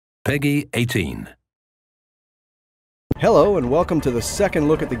Peggy 18. Hello and welcome to the second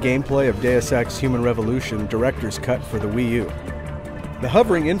look at the gameplay of Deus Ex Human Revolution Director's Cut for the Wii U. The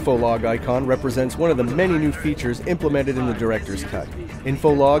hovering Infolog icon represents one of the many new features implemented in the Director's Cut.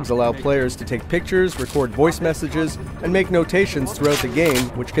 Infologs allow players to take pictures, record voice messages, and make notations throughout the game,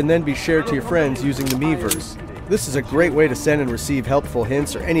 which can then be shared to your friends using the Miiverse. This is a great way to send and receive helpful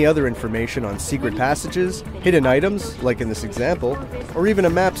hints or any other information on secret passages, hidden items, like in this example, or even a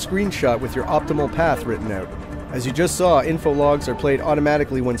map screenshot with your optimal path written out. As you just saw, infologs are played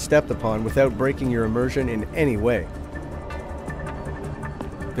automatically when stepped upon without breaking your immersion in any way.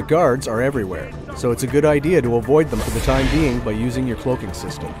 The guards are everywhere, so it's a good idea to avoid them for the time being by using your cloaking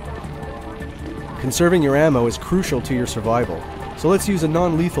system. Conserving your ammo is crucial to your survival, so let's use a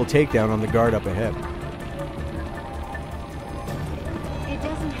non-lethal takedown on the guard up ahead.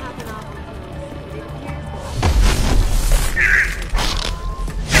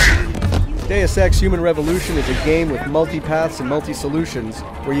 Deus Ex Human Revolution is a game with multi-paths and multi-solutions,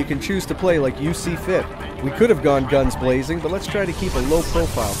 where you can choose to play like you see fit. We could have gone guns blazing, but let's try to keep a low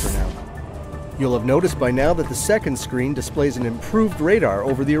profile for now. You'll have noticed by now that the second screen displays an improved radar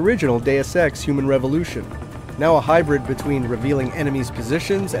over the original Deus Ex Human Revolution. Now a hybrid between revealing enemies'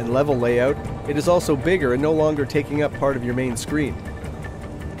 positions and level layout, it is also bigger and no longer taking up part of your main screen.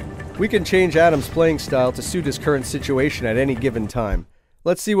 We can change Adam's playing style to suit his current situation at any given time.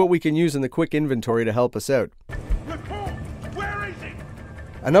 Let's see what we can use in the quick inventory to help us out. Where is he?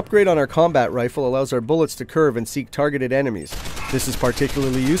 An upgrade on our combat rifle allows our bullets to curve and seek targeted enemies. This is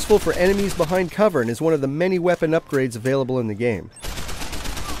particularly useful for enemies behind cover and is one of the many weapon upgrades available in the game.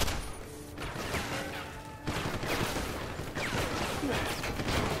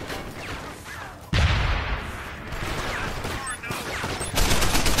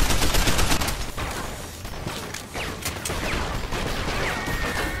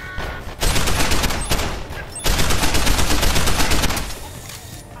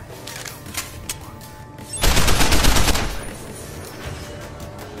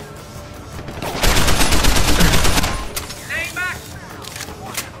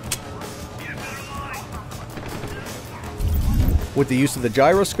 With the use of the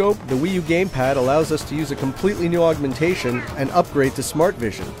gyroscope, the Wii U gamepad allows us to use a completely new augmentation and upgrade to Smart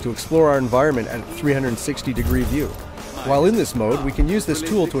Vision to explore our environment at a 360-degree view. While in this mode, we can use this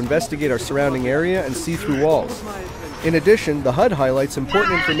tool to investigate our surrounding area and see through walls. In addition, the HUD highlights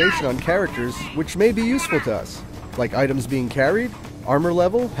important information on characters which may be useful to us, like items being carried, armor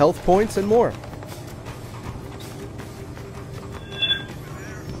level, health points, and more.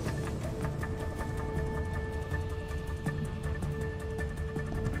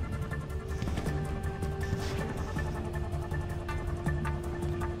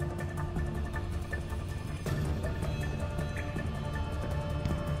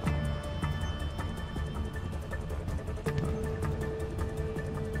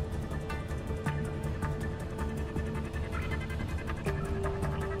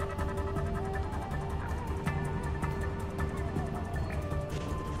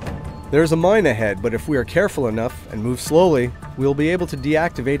 There's a mine ahead, but if we are careful enough and move slowly, we'll be able to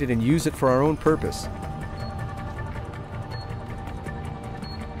deactivate it and use it for our own purpose.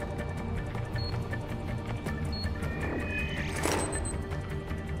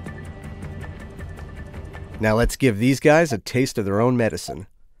 Now let's give these guys a taste of their own medicine.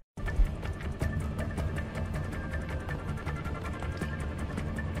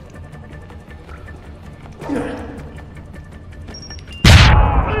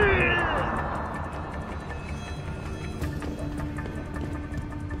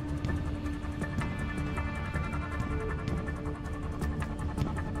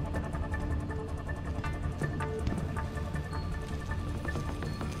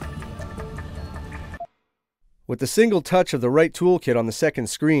 With the single touch of the right toolkit on the second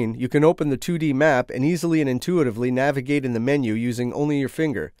screen, you can open the 2D map and easily and intuitively navigate in the menu using only your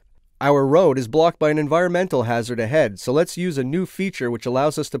finger. Our road is blocked by an environmental hazard ahead, so let's use a new feature which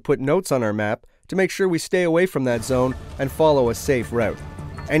allows us to put notes on our map to make sure we stay away from that zone and follow a safe route.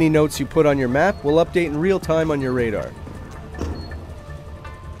 Any notes you put on your map will update in real time on your radar.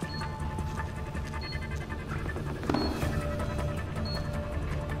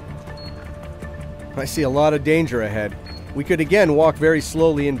 I see a lot of danger ahead. We could again walk very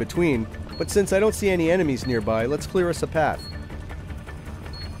slowly in between, but since I don't see any enemies nearby, let's clear us a path.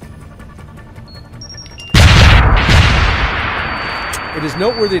 It is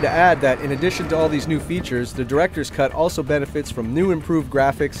noteworthy to add that in addition to all these new features, the Director's Cut also benefits from new improved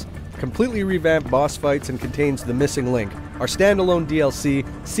graphics, completely revamped boss fights, and contains The Missing Link, our standalone DLC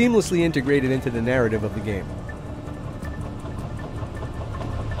seamlessly integrated into the narrative of the game.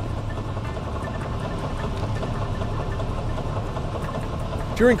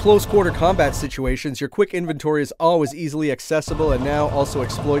 During close-quarter combat situations, your quick inventory is always easily accessible and now also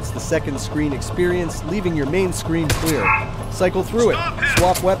exploits the second screen experience, leaving your main screen clear. Cycle through it,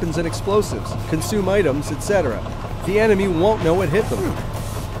 swap weapons and explosives, consume items, etc. The enemy won't know what hit them.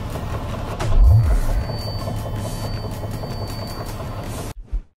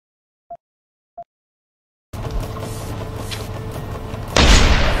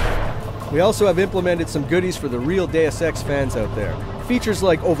 We also have implemented some goodies for the real Deus Ex fans out there. Features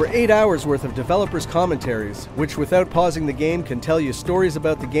like over 8 hours worth of developers' commentaries, which without pausing the game can tell you stories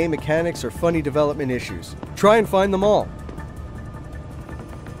about the game mechanics or funny development issues. Try and find them all.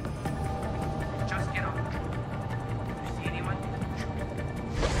 Just get up. You see anyone?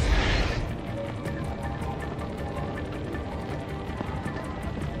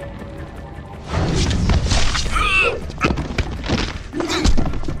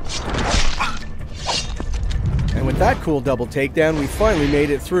 And with that cool double takedown, we finally made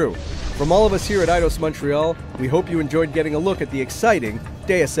it through. From all of us here at Eidos Montreal, we hope you enjoyed getting a look at the exciting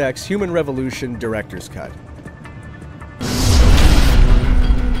Deus Ex Human Revolution Director's Cut.